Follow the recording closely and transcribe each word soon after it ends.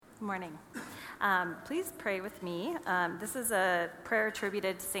Good morning. Please pray with me. This is a prayer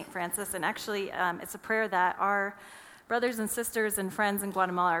attributed to St. Francis, and actually it's a prayer that our brothers and sisters and friends in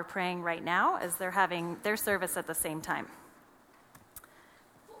Guatemala are praying right now as they're having their service at the same time.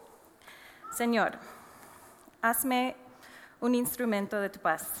 Señor, hazme un instrumento de tu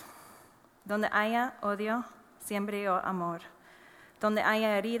paz. Donde haya odio, siempre amor. Donde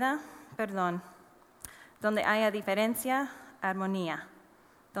haya herida, perdón. Donde haya diferencia, armonía.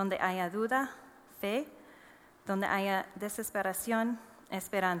 Donde haya duda, fe. Donde haya desesperación,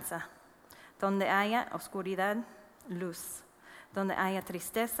 esperanza. Donde haya oscuridad, luz. Donde haya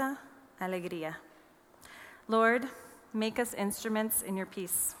tristeza, alegría. Lord, make us instruments in your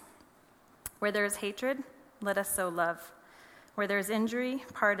peace. Where there is hatred, let us sow love. Where there is injury,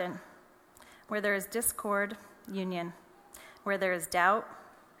 pardon. Where there is discord, union. Where there is doubt,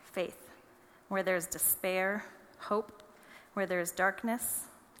 faith. Where there is despair, hope. Where there is darkness,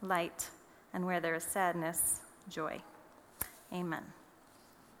 light. And where there is sadness, joy. Amen.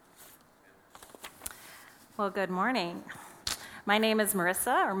 Well, good morning. My name is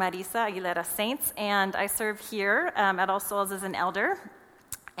Marissa Aguilera Saints, and I serve here at All Souls as an elder.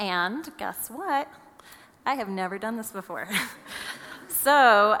 And guess what? I have never done this before.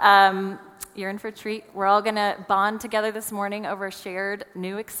 So you're in for a treat. We're all going to bond together this morning over a shared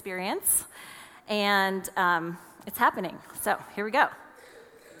new experience. And it's happening. So here we go.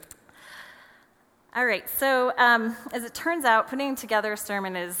 All right. So as it turns out, putting together a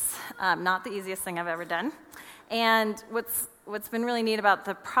sermon is not the easiest thing I've ever done. And what's been really neat about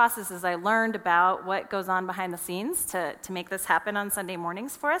the process is I learned about what goes on behind the scenes to make this happen on Sunday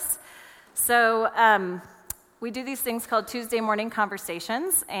mornings for us. So we do these things called Tuesday morning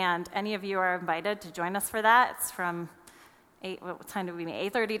conversations, and any of you are invited to join us for that. It's from what time do we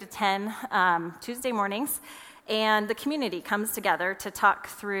meet? 8:30 to 10 Tuesday mornings, and the community comes together to talk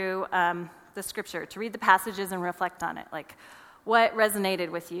through the scripture, to read the passages and reflect on it, like what resonated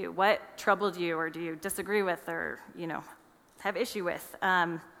with you, what troubled you, or do you disagree with, or have issue with?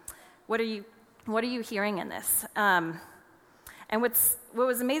 What are you hearing in this? And what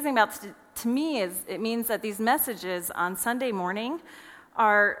was amazing about to me is it means that these messages on Sunday morning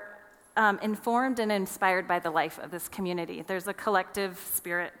are informed and inspired by the life of this community. There's a collective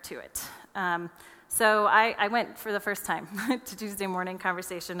spirit to it. So I went for the first time to Tuesday morning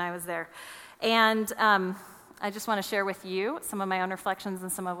conversation. I was there. And I just want to share with you some of my own reflections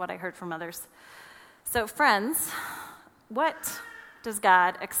and some of what I heard from others. So friends, what does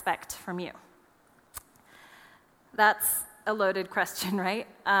God expect from you? That's a loaded question, right?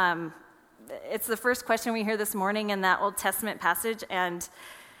 It's the first question we hear this morning in that Old Testament passage, and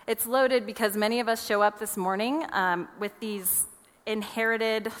it's loaded because many of us show up this morning with these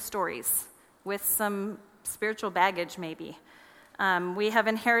inherited stories, with some spiritual baggage maybe. We have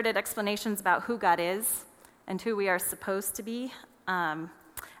inherited explanations about who God is and who we are supposed to be,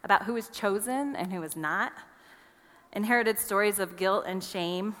 about who is chosen and who is not, inherited stories of guilt and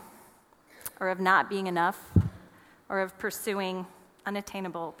shame, or of not being enough, or of pursuing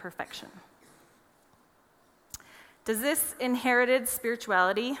unattainable perfection. Does this inherited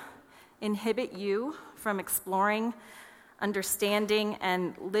spirituality inhibit you from exploring, understanding,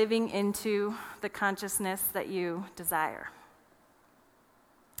 and living into the consciousness that you desire?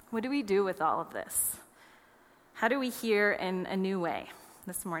 What do we do with all of this? How do we hear in a new way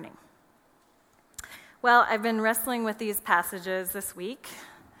this morning? Well, I've been wrestling with these passages this week,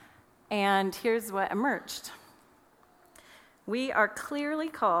 and here's what emerged. We are clearly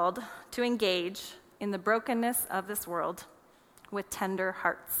called to engage in the brokenness of this world with tender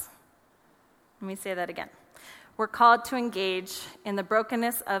hearts. Let me say that again. We're called to engage in the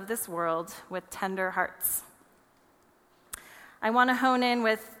brokenness of this world with tender hearts. I want to hone in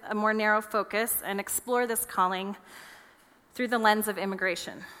with a more narrow focus and explore this calling through the lens of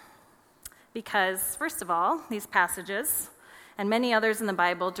immigration. Because, first of all, these passages and many others in the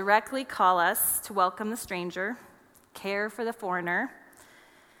Bible directly call us to welcome the stranger, care for the foreigner,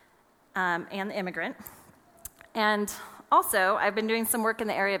 and the immigrant. And also, I've been doing some work in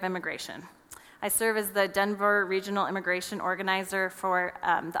the area of immigration. I serve as the Denver Regional Immigration Organizer for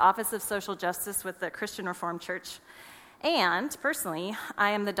the Office of Social Justice with the Christian Reformed Church. And personally,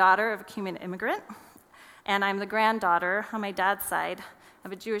 I am the daughter of a Cuban immigrant, and I'm the granddaughter on my dad's side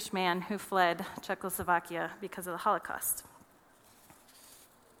of a Jewish man who fled Czechoslovakia because of the Holocaust.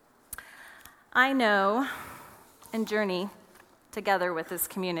 I know and journey together with this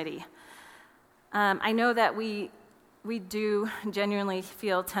community. I know that we do genuinely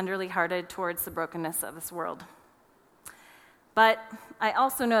feel tenderly hearted towards the brokenness of this world. But I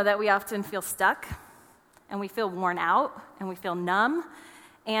also know that we often feel stuck, and we feel worn out, and we feel numb,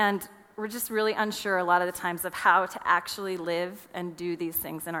 And we're just really unsure a lot of the times of how to actually live and do these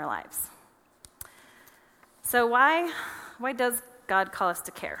things in our lives. So why does God call us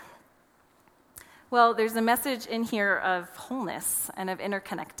to care? Well, there's a message in here of wholeness and of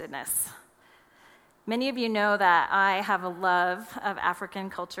interconnectedness. Many of you know that I have a love of African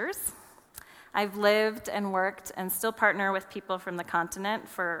cultures. I've lived and worked and still partner with people from the continent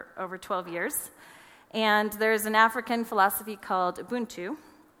for over 12 years. And there's an African philosophy called Ubuntu,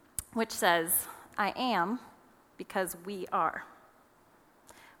 which says, I am because we are.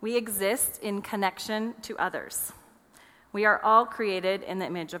 We exist in connection to others. We are all created in the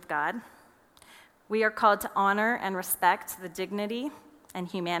image of God. We are called to honor and respect the dignity and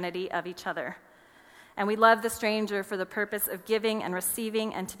humanity of each other. And we love the stranger for the purpose of giving and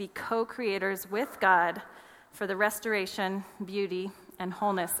receiving and to be co-creators with God for the restoration, beauty, and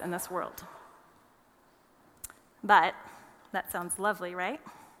wholeness in this world. But that sounds lovely, right?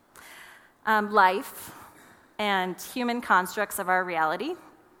 Life and human constructs of our reality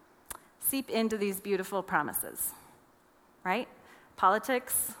seep into these beautiful promises, right?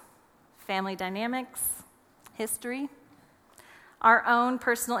 Politics, family dynamics, history, our own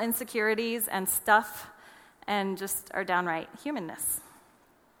personal insecurities and stuff, and just our downright humanness.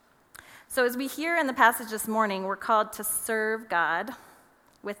 So as we hear in the passage this morning, we're called to serve God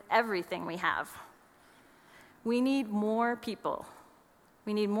with everything we have. We need more people.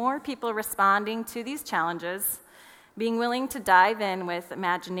 We need more people responding to these challenges, being willing to dive in with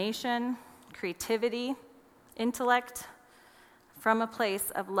imagination, creativity, intellect, from a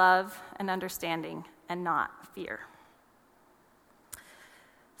place of love and understanding and not fear.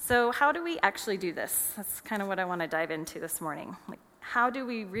 So how do we actually do this? That's kind of what I want to dive into this morning. How do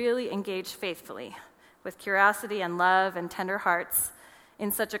we really engage faithfully with curiosity and love and tender hearts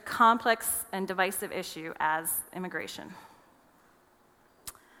in such a complex and divisive issue as immigration?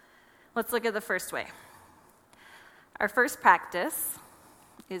 Let's look at the first way. Our first practice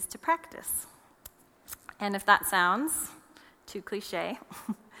is to practice. And if that sounds too cliche,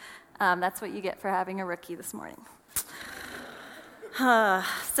 that's what you get for having a rookie this morning.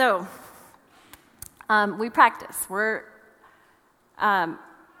 We practice.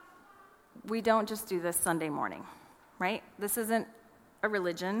 We don't just do this Sunday morning, right? This isn't a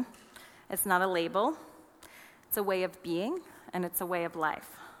religion. It's not a label. It's a way of being, and it's a way of life.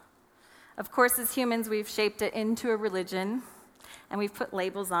 Of course, as humans, we've shaped it into a religion, and we've put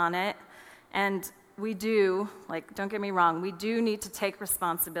labels on it, and we do, don't get me wrong, we do need to take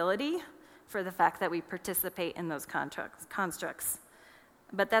responsibility for the fact that we participate in those constructs.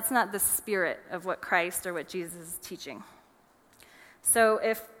 But that's not the spirit of what Christ or what Jesus is teaching. So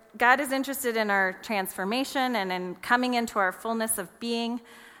if God is interested in our transformation and in coming into our fullness of being,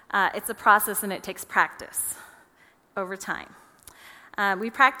 it's a process and it takes practice over time. We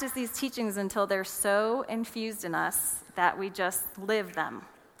practice these teachings until they're so infused in us that we just live them,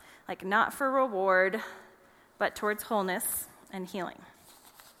 not for reward, but towards wholeness and healing.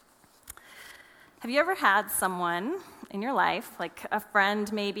 Have you ever had someone in your life, like a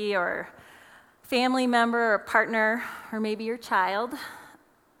friend maybe, or family member or partner, or maybe your child,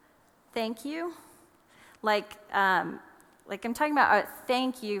 thank you? I'm talking about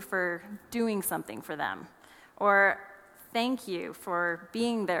thank you for doing something for them, or thank you for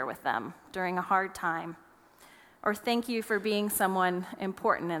being there with them during a hard time, or thank you for being someone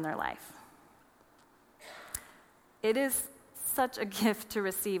important in their life. It is such a gift to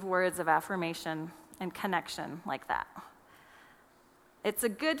receive words of affirmation and connection like that. It's a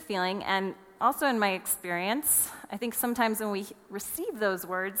good feeling, and also in my experience, I think sometimes when we receive those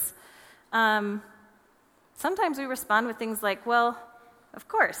words, sometimes we respond with things like, well, of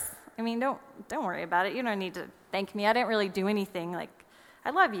course. Don't worry about it. You don't need to thank me. I didn't really do anything. I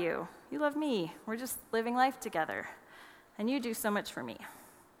love you. You love me. We're just living life together. And you do so much for me.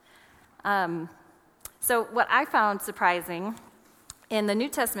 So what I found surprising in the New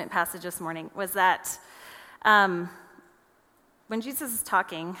Testament passage this morning was that when Jesus is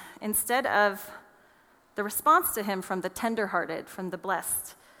talking, instead of the response to him from the tenderhearted, from the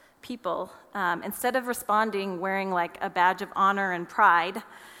blessed people, instead of responding wearing a badge of honor and pride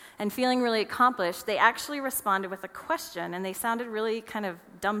and feeling really accomplished, they actually responded with a question, and they sounded really kind of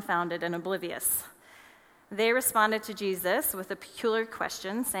dumbfounded and oblivious. They responded to Jesus with a peculiar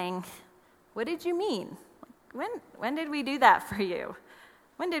question, saying, "What did you mean? When did we do that for you?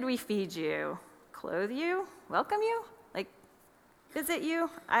 When did we feed you, clothe you, welcome you, visit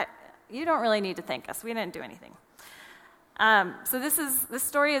you? You don't really need to thank us. We didn't do anything." So this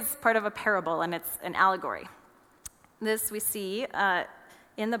story is part of a parable, and it's an allegory. This we see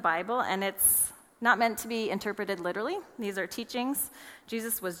in the Bible, and it's not meant to be interpreted literally. These are teachings.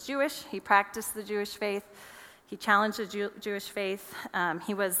 Jesus was Jewish. He practiced the Jewish faith. He challenged the Jewish faith.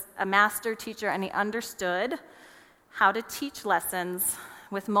 He was a master teacher, and he understood how to teach lessons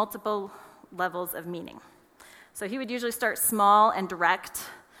with multiple levels of meaning. So he would usually start small and direct,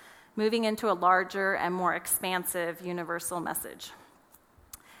 moving into a larger and more expansive universal message.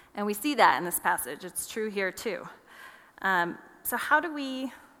 And we see that in this passage. It's true here too. So how do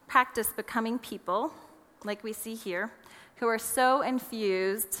we practice becoming people, like we see here, who are so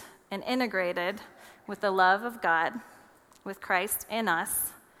infused and integrated with the love of God, with Christ in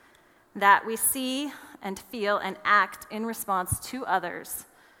us, that we see and feel and act in response to others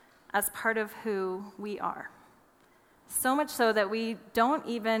as part of who we are? So much so that we don't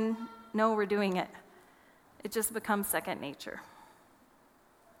even know we're doing it. It just becomes second nature.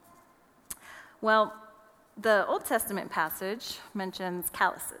 Well, the Old Testament passage mentions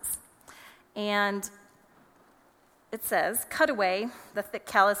calluses. And it says, "Cut away the thick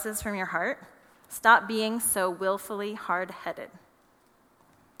calluses from your heart. Stop being so willfully hard-headed."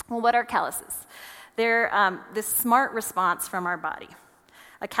 Well, what are calluses? They're this smart response from our body.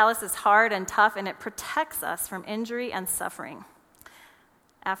 A callus is hard and tough, and it protects us from injury and suffering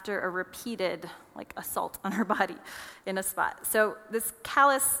after a repeated assault on our body in a spot. So this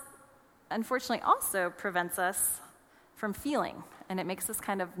callus, unfortunately, also prevents us from feeling, and it makes us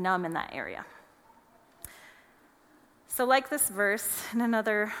kind of numb in that area. So like this verse in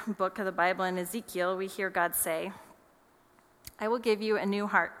another book of the Bible, in Ezekiel, we hear God say, "I will give you a new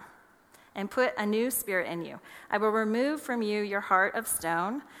heart and put a new spirit in you. I will remove from you your heart of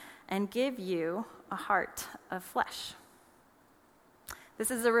stone and give you a heart of flesh." This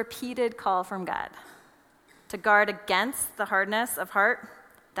is a repeated call from God to guard against the hardness of heart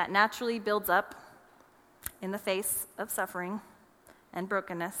that naturally builds up in the face of suffering and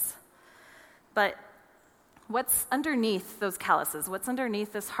brokenness. But what's underneath those calluses? What's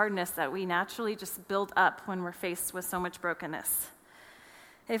underneath this hardness that we naturally just build up when we're faced with so much brokenness?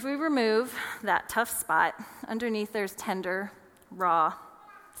 If we remove that tough spot, underneath there's tender, raw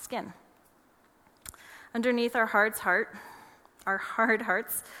skin. Underneath our hard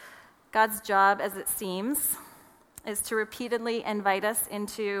hearts, God's job, as it seems, is to repeatedly invite us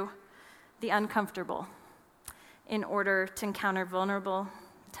into the uncomfortable in order to encounter vulnerable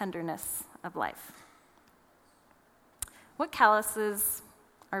tenderness of life. What calluses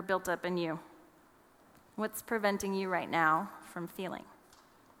are built up in you? What's preventing you right now from feeling?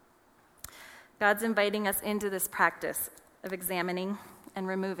 God's inviting us into this practice of examining and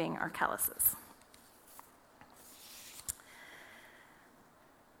removing our calluses.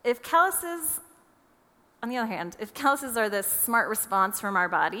 On the other hand, if calluses are this smart response from our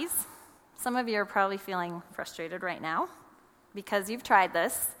bodies, some of you are probably feeling frustrated right now because you've tried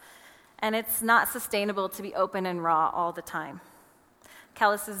this, and it's not sustainable to be open and raw all the time.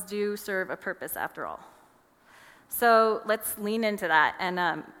 Calluses do serve a purpose after all. So let's lean into that,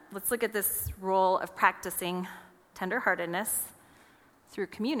 and let's look at this role of practicing tenderheartedness through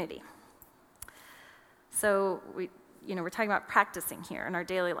community. So we're talking about practicing here in our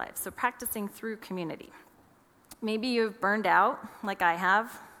daily lives. So practicing through community. Maybe you've burned out like I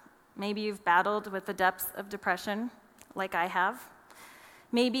have. Maybe you've battled with the depths of depression like I have.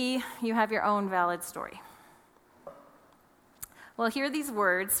 Maybe you have your own valid story. Well, hear these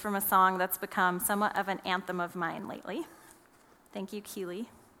words from a song that's become somewhat of an anthem of mine lately. Thank you, Keely.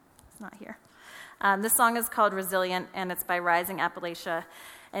 It's not here. This song is called Resilient, and it's by Rising Appalachia.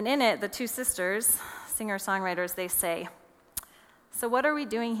 And in it, the two sisters, singer-songwriters, they say, "So what are we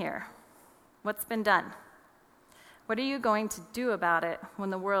doing here? What's been done? What are you going to do about it when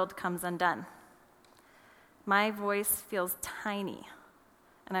the world comes undone? My voice feels tiny,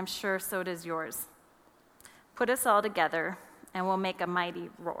 and I'm sure so does yours. Put us all together, and we'll make a mighty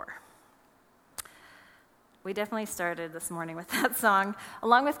roar." We definitely started this morning with that song,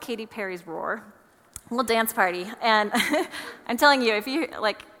 along with Katy Perry's Roar, a little dance party. And I'm telling you, if you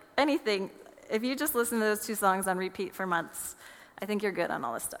if you just listen to those two songs on repeat for months, I think you're good on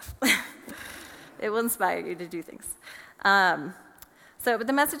all this stuff. It will inspire you to do things. But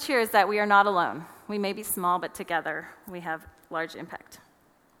the message here is that we are not alone. We may be small, but together we have large impact.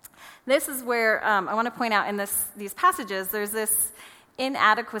 This is where I want to point out in these passages, there's this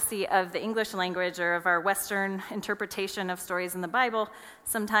inadequacy of the English language or of our Western interpretation of stories in the Bible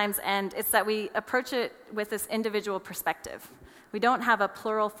sometimes, and it's that we approach it with this individual perspective. We don't have a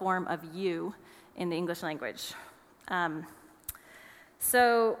plural form of you in the English language.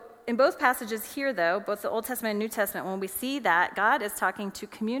 So in both passages here, though, both the Old Testament and New Testament, when we see that, God is talking to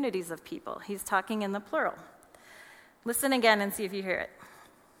communities of people. He's talking in the plural. Listen again and see if you hear it.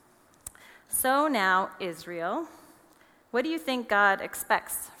 So now, Israel, what do you think God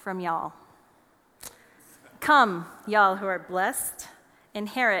expects from y'all? Come, y'all who are blessed,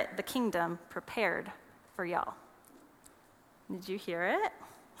 inherit the kingdom prepared for y'all. Did you hear it?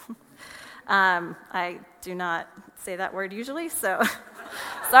 I do not say that word usually, so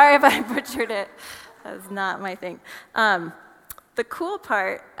sorry if I butchered it. That's not my thing. The cool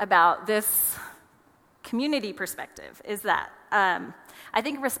part about this community perspective is that I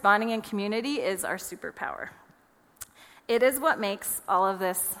think responding in community is our superpower. It is what makes all of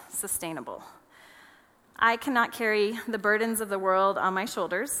this sustainable. I cannot carry the burdens of the world on my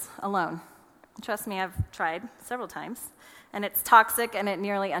shoulders alone. Trust me, I've tried several times, and it's toxic and it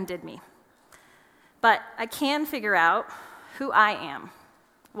nearly undid me. But I can figure out who I am,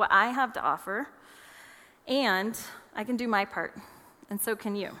 what I have to offer, and I can do my part, and so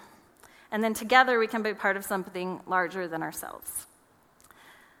can you. And then together we can be part of something larger than ourselves.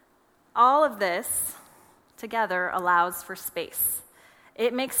 All of this together allows for space.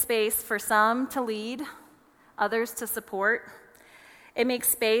 It makes space for some to lead, others to support. It makes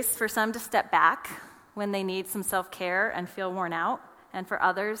space for some to step back when they need some self-care and feel worn out, and for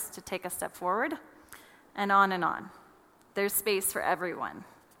others to take a step forward, and on and on. There's space for everyone,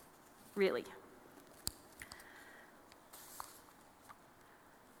 really.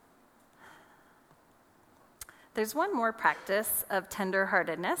 There's one more practice of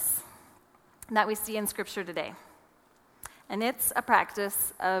tenderheartedness that we see in Scripture today, and it's a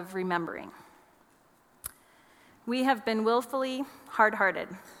practice of remembering. We have been willfully hard-hearted,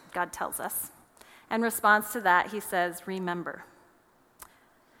 God tells us. In response to that, he says, remember.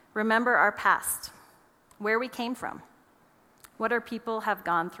 Remember our past, where we came from, what our people have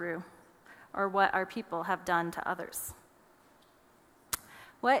gone through, or what our people have done to others.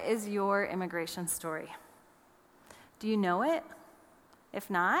 What is your immigration story? Do you know it? If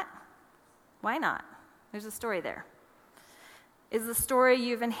not, why not? There's a story there. Is the story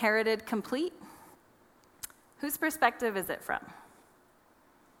you've inherited complete? Whose perspective is it from?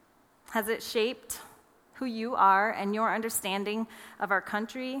 Has it shaped who you are and your understanding of our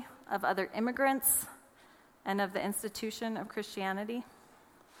country, of other immigrants, and of the institution of Christianity?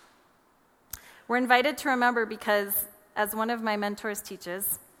 We're invited to remember because, as one of my mentors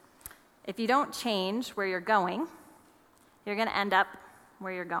teaches, if you don't change where you're going to end up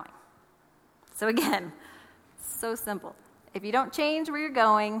where you're going. So again, so simple. If you don't change where you're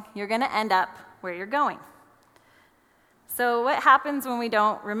going to end up where you're going. So what happens when we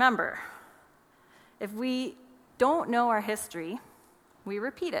don't remember? If we don't know our history, we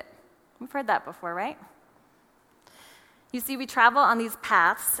repeat it. We've heard that before, right? You see, we travel on these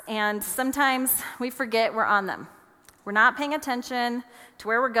paths, and sometimes we forget we're on them. We're not paying attention to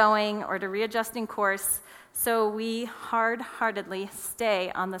where we're going or to readjusting course, so we hard-heartedly stay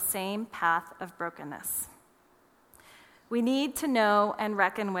on the same path of brokenness. We need to know and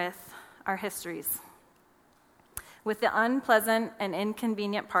reckon with our histories, with the unpleasant and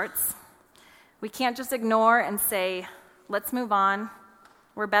inconvenient parts. We can't just ignore and say, let's move on,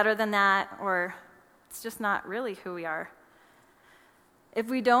 we're better than that, or it's just not really who we are. If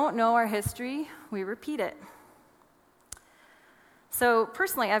we don't know our history, we repeat it. So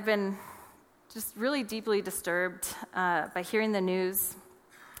personally, I've been just really deeply disturbed by hearing the news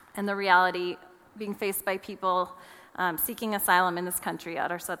and the reality being faced by people seeking asylum in this country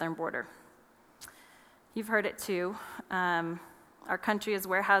at our southern border. You've heard it too. Our country is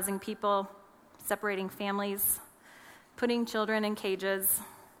warehousing people, separating families, putting children in cages,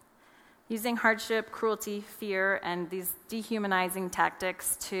 using hardship, cruelty, fear, and these dehumanizing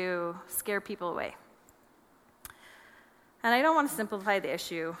tactics to scare people away. And I don't want to simplify the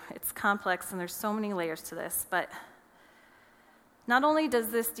issue. It's complex and there's so many layers to this, but not only does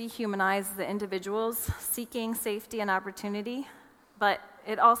this dehumanize the individuals seeking safety and opportunity, but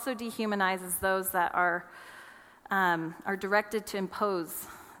it also dehumanizes those that are directed to impose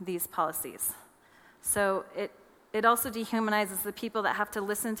these policies. So it also dehumanizes the people that have to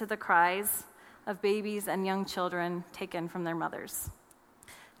listen to the cries of babies and young children taken from their mothers,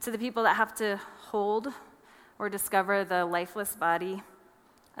 to the people that have to hold or discover the lifeless body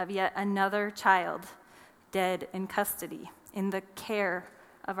of yet another child dead in custody in the care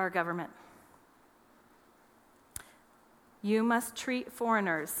of our government. You must treat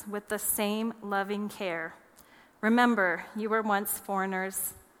foreigners with the same loving care. Remember, you were once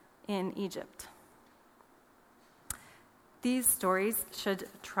foreigners in Egypt. These stories should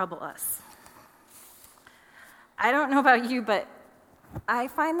trouble us. I don't know about you, but I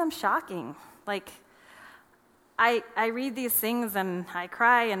find them shocking. I read these things and I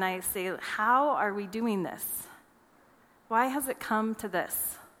cry and I say, how are we doing this? Why has it come to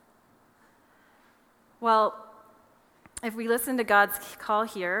this? Well, if we listen to God's call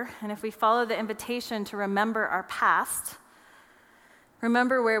here, and if we follow the invitation to remember our past,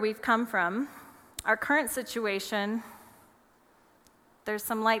 remember where we've come from, our current situation, there's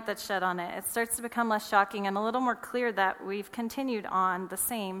some light that's shed on it. It starts to become less shocking and a little more clear that we've continued on the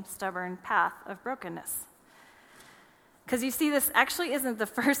same stubborn path of brokenness. Because you see, this actually isn't the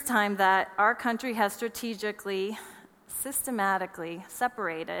first time that our country has strategically, systematically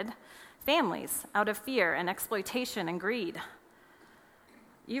separated families out of fear and exploitation and greed.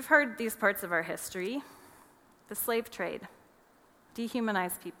 You've heard these parts of our history: the slave trade,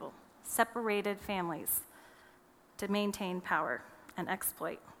 dehumanized people, separated families to maintain power and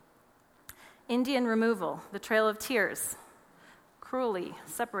exploit. Indian removal, the Trail of Tears, cruelly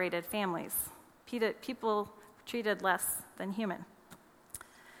separated families, people treated less than human.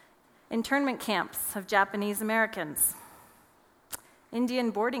 Internment camps of Japanese Americans.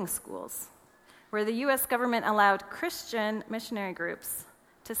 Indian boarding schools, where the U.S. government allowed Christian missionary groups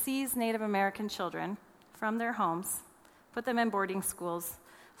to seize Native American children from their homes, put them in boarding schools,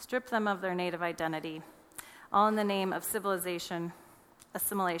 strip them of their Native identity, all in the name of civilization,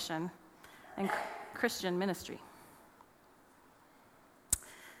 assimilation, and Christian ministry.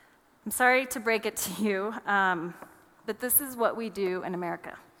 I'm sorry to break it to you, but this is what we do in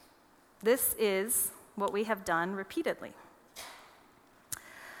America. This is what we have done repeatedly.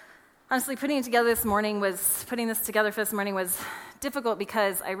 Honestly, putting this together for this morning was difficult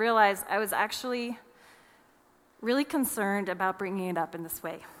because I realized I was actually really concerned about bringing it up in this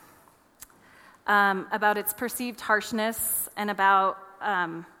way, about its perceived harshness, and about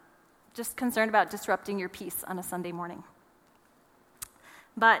just concerned about disrupting your peace on a Sunday morning.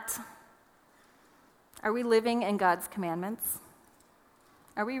 But are we living in God's commandments?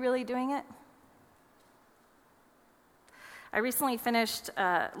 Are we really doing it? I recently finished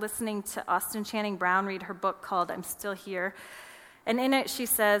listening to Austin Channing Brown read her book called I'm Still Here, and in it she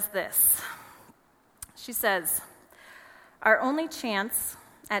says this. She says, "Our only chance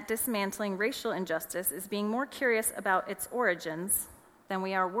at dismantling racial injustice is being more curious about its origins than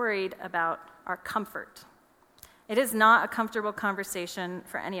we are worried about our comfort. It is not a comfortable conversation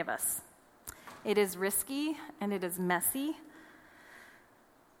for any of us. It is risky, and it is messy,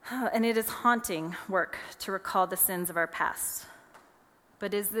 and it is haunting work to recall the sins of our past.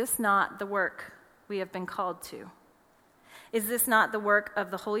 But is this not the work we have been called to? Is this not the work of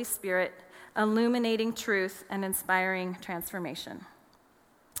the Holy Spirit illuminating truth and inspiring transformation?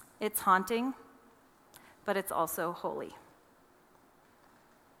 It's haunting, but it's also holy."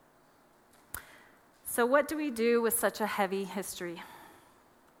 So what do we do with such a heavy history?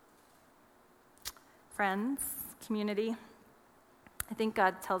 Friends, community, I think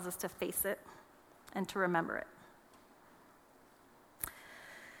God tells us to face it and to remember it.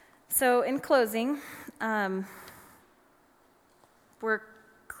 So in closing, we're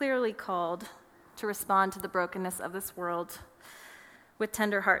clearly called to respond to the brokenness of this world with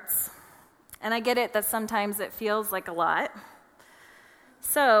tender hearts. And I get it that sometimes it feels like a lot.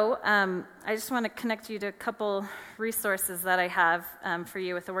 So I just want to connect you to a couple resources that I have for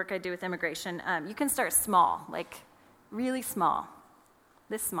you with the work I do with immigration. You can start small, like really small,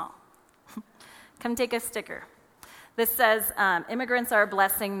 this small. Come take a sticker. This says, immigrants are a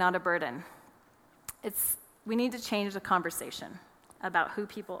blessing, not a burden. We need to change the conversation about who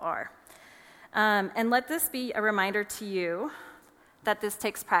people are. And let this be a reminder to you that this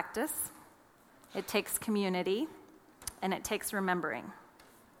takes practice, it takes community, and it takes remembering.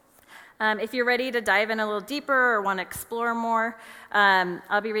 If you're ready to dive in a little deeper or want to explore more,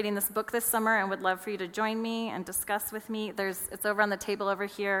 I'll be reading this book this summer and would love for you to join me and discuss with me. It's over on the table over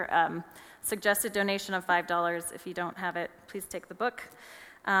here. Suggested donation of $5. If you don't have it, please take the book.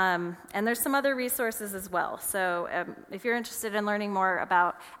 And there's some other resources as well. So if you're interested in learning more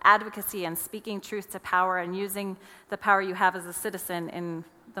about advocacy and speaking truth to power and using the power you have as a citizen in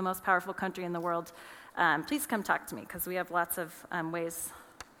the most powerful country in the world, please come talk to me, because we have lots of ways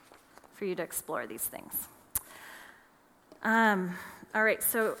for you to explore these things. All right,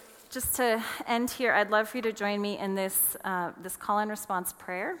 so just to end here, I'd love for you to join me in this call and response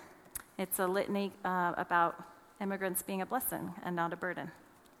prayer. It's a litany about immigrants being a blessing and not a burden.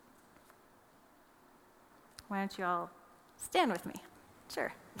 Why don't you all stand with me?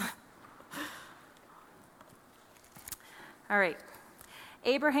 Sure. All right.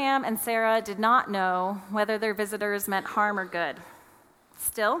 Abraham and Sarah did not know whether their visitors meant harm or good.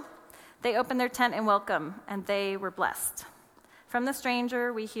 Still, they opened their tent in welcome, and they were blessed. From the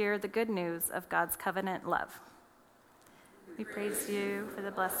stranger, we hear the good news of God's covenant love. We praise you for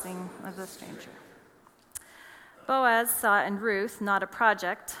the blessing of the stranger. Boaz saw in Ruth not a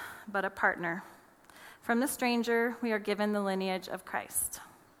project, but a partner. From the stranger, we are given the lineage of Christ.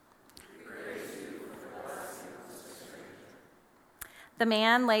 The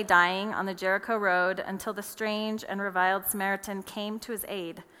man lay dying on the Jericho road until the strange and reviled Samaritan came to his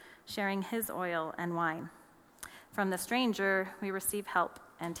aid, sharing his oil and wine. From the stranger, we receive help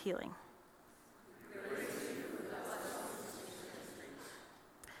and healing.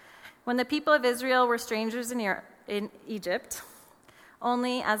 When the people of Israel were strangers in Egypt,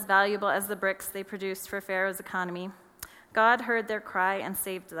 only as valuable as the bricks they produced for Pharaoh's economy, God heard their cry and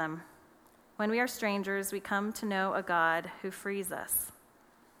saved them. When we are strangers, we come to know a God who frees us.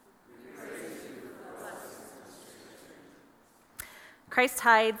 Christ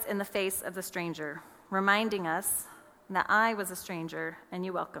hides in the face of the stranger, reminding us that I was a stranger and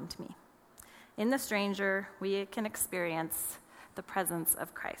you welcomed me. In the stranger, we can experience the presence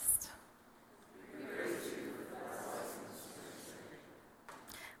of Christ.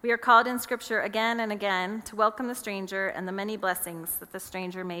 We are called in Scripture again and again to welcome the stranger and the many blessings that the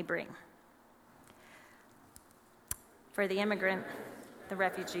stranger may bring. For the immigrant, the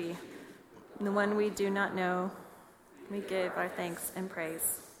refugee, the one we do not know, we give our thanks and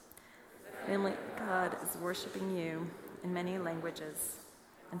praise. Family, God is worshiping you in many languages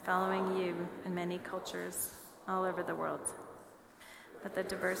and following you in many cultures all over the world. But the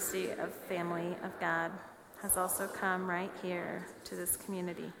diversity of family of God has also come right here to this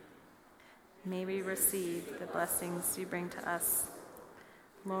community. May we receive the blessings you bring to us,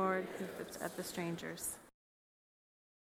 Lord, of the strangers.